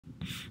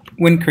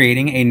When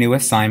creating a new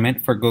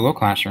assignment for Google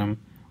Classroom,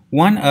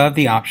 one of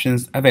the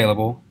options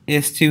available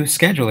is to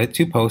schedule it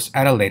to post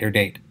at a later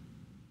date.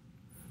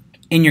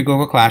 In your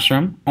Google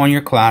Classroom, on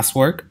your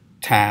Classwork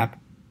tab,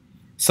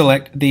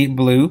 select the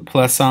blue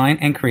plus sign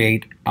and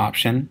create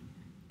option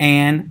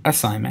and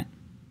assignment.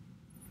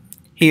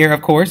 Here,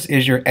 of course,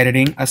 is your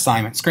editing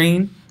assignment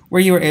screen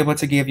where you are able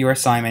to give your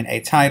assignment a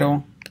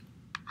title,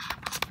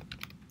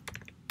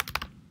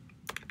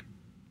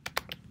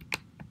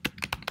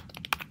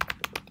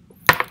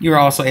 you are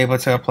also able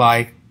to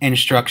apply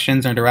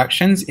instructions or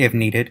directions if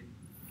needed.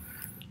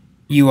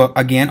 You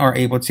again are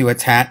able to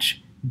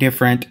attach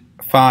different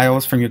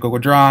files from your Google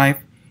Drive,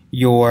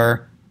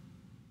 your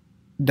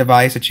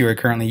device that you are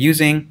currently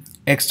using,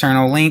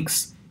 external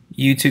links,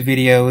 YouTube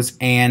videos,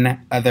 and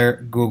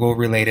other Google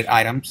related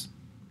items.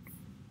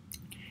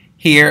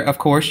 Here, of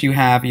course, you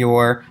have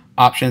your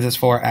options as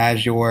far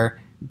as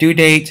your due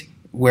date,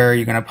 where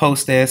you're going to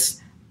post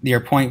this, your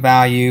point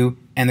value,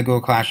 and the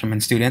Google Classroom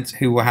and students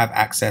who will have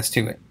access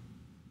to it.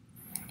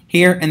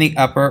 Here in the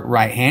upper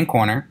right hand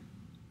corner,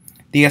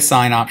 the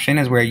assign option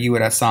is where you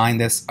would assign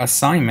this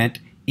assignment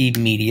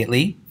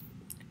immediately.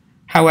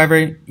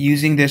 However,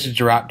 using this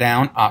drop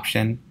down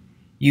option,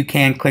 you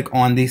can click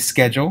on the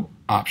schedule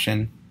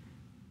option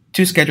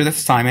to schedule the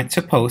assignment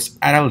to post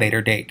at a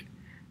later date.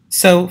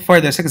 So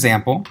for this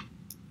example,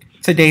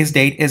 today's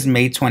date is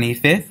May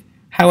 25th.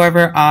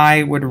 However,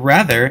 I would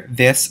rather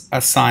this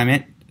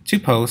assignment to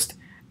post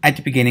at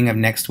the beginning of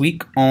next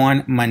week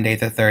on Monday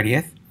the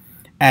 30th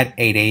at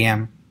 8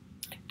 a.m.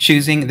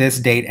 Choosing this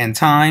date and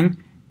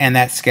time and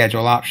that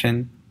schedule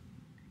option,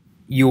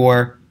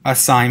 your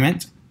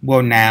assignment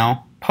will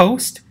now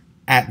post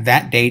at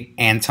that date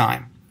and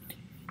time.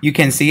 You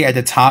can see at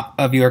the top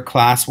of your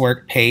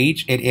classwork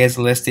page, it is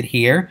listed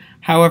here.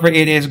 However,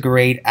 it is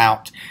grayed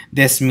out.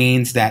 This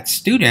means that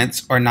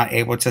students are not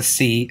able to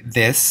see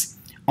this.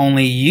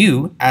 Only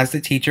you, as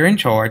the teacher in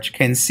charge,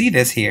 can see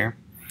this here.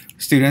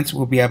 Students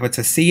will be able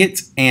to see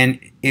it, and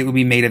it will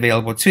be made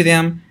available to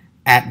them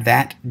at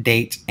that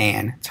date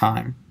and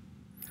time.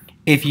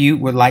 If you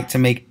would like to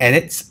make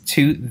edits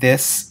to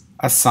this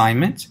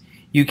assignment,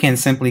 you can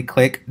simply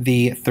click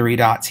the three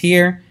dots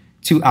here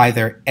to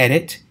either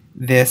edit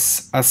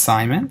this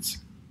assignment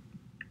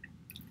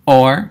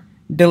or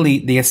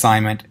delete the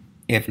assignment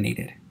if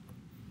needed.